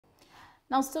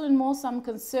Now, still in some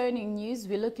concerning news,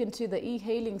 we look into the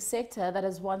e-hailing sector that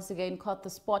has once again caught the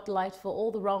spotlight for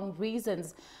all the wrong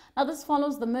reasons. Now, this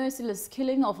follows the merciless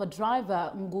killing of a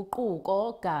driver,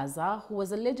 Nguquko Gaza, who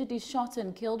was allegedly shot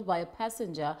and killed by a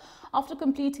passenger after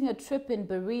completing a trip in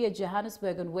Berea,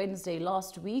 Johannesburg on Wednesday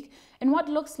last week in what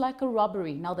looks like a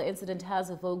robbery. Now, the incident has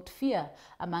evoked fear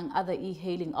among other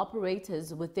e-hailing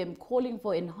operators, with them calling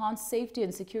for enhanced safety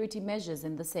and security measures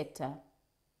in the sector.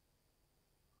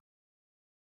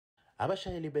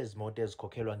 Abashayeli bezimoto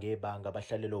ezikhokhelwa ngebanga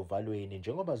abahlalela uvalweni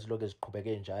njengoba ziloke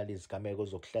ziqhubeke njalo izigameko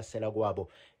zokuhlasela kwabo.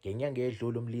 Ngenyanga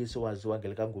edlule umlisi owaziwa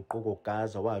ngelikaNguquko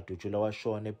Gaza wadutshulwa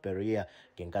washona eBerea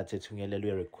ngenkathi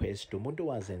ethunyelelwe i-request umuntu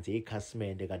wazenza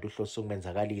ikhasimende kanti uhloso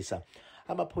ukumenzakalisa.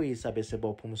 Amaphoyisa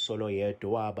besebopha umsolo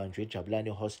yedwa wabanjwe eJabulani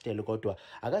hostel kodwa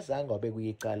akazange wabe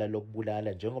kuyicala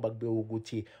lokubulala njengoba kubewu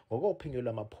ukuthi ngokophinyo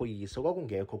lwamaphoyisa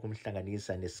kwakungekho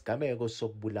kumhlanganisa nesigameko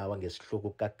sokubulawa ngesihluku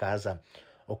kaGaza.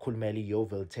 Okhulumela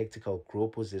i-Yeovil Tactical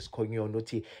Group uzesikhonyoni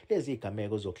uthi lezi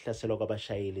igameko zokuhlaselwa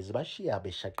kwabashayeli zibashiya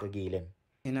beshaqekile.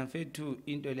 Mina mfethu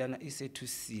into leyana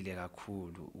isethusile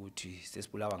kakhulu ukuthi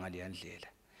sesibulawa ngale ndlela.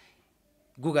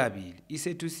 Kukabili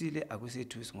isethusile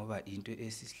akusethusi ngoba into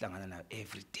esisihlangana nayo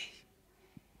every day.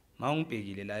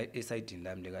 Mawungibhekile la esidini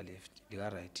lami leka left leka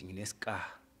right nginescar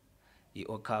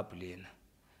i-okap lena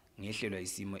ngehlelwa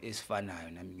isimo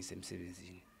esifanayo nami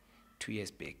ngisemsebenzini 2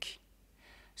 years back.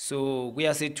 So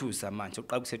kuyasethusa manje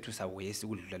uqala kusethusa wesi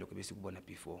kudlula lokho bese kubona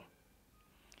before.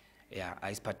 Yeah,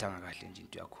 ayisiphathanga kahle nje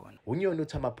into yakhona. Unyoni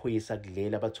uthi amaphoyisa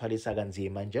kulela abathwalisa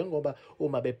kanzima njengoba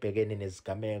uma bebhekene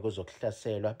nezigameko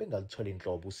zokuhlaselwa bengaluthola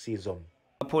inhlobo usizo.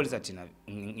 Amaphoyisa thina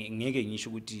ngeke ngisho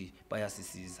ukuthi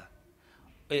bayasisiza.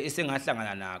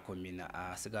 Esengahlangana nakho mina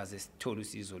asikaze sithola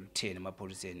usizo lutheni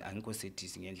emapholiseni angikho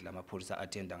sethisi ngendlela amapholisa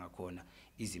athenda ngakhona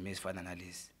izimo ezifana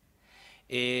nalezi.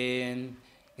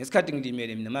 Ngesikhathi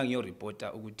ngilimele mina mangiyo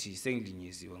reporta ukuthi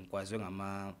sengilinyeziwe ngikwazwe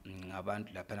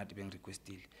ngabantu lapha nathi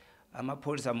bengirequestile.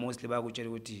 Amapholisa mostly bayakutshela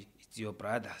ukuthi it's your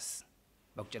brothers.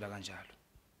 Bakutshela kanjalo.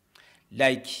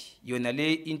 Like yona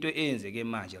le into eyenzeke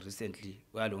manje recently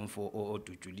kwalomfo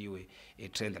odujuliwe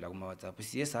etrend la kuma WhatsApp.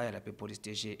 Siye saya lapha epolice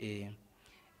station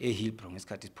eHillbrow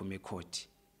ngesikhathi siphume ecourt.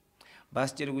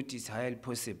 Basitshela ukuthi it's highly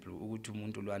possible ukuthi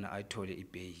umuntu lwana ayithole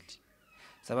ibail.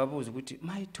 Sababuza ukuthi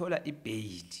mayithola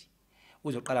ibail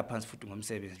uzoqala phansi futhi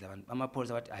ngomsebenzi labantu.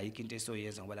 Amapholisa bathi ayikho into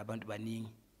esoyenza ngoba labantu baningi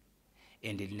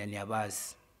and lina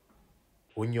niyabazi.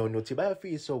 Unyoni uthi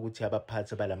bayafisa ukuthi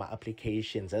abaphathi balama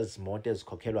applications ezimoto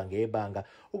ezikhokhelwa ngebanga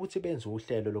ukuthi benze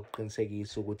uhlelo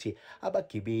lokuqinisekisa ukuthi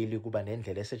abagibeli kuba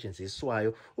nendlela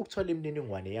esetshenziswayo ukuthola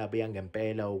imininingwane yabo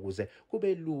yangempela ukuze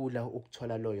kube lula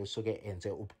ukuthola loyo soke enze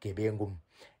ubugebengu.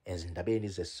 Ezindabeni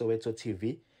zeSoweto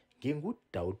TV,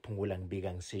 nginguDaud Phungula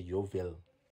ngibika ngise Yeovil.